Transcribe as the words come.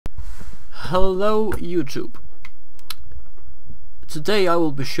Hello YouTube. Today I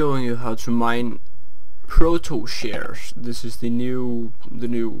will be showing you how to mine Protoshares. This is the new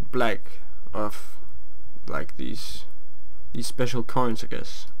black of like these special coins, I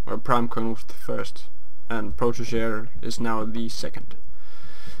guess. Or Prime coin was the first and Protoshare is now the second.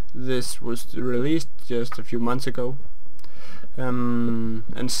 This was released just a few months ago.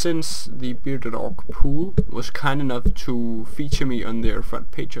 And since the Bearded Orc pool was kind enough to feature me on their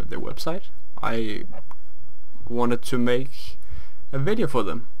front page of their website, I wanted to make a video for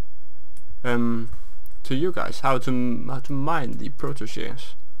them to you guys, how to mine the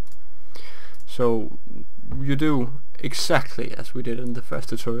Protoshares. So you do exactly as we did in the first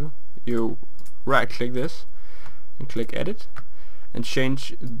tutorial. You right click this and click edit and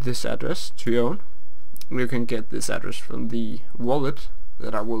change this address to your own. You can get this address from the wallet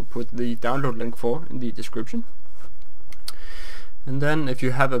that I will put the download link for in the description. And then if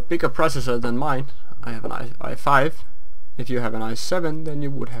you have a bigger processor than mine, I have an i5. If you have an i7, then you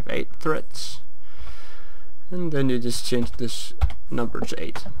would have 8 threads. And then you just change this number to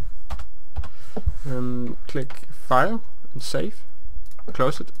 8. Click File and Save,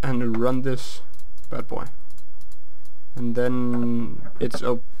 close it and run this bad boy. And then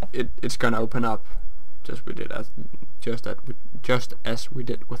it's gonna open up just as we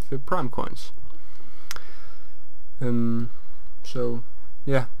did with the Prime coins. So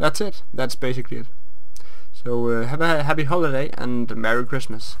yeah, that's it. That's basically it. So have a happy holiday and Merry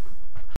Christmas.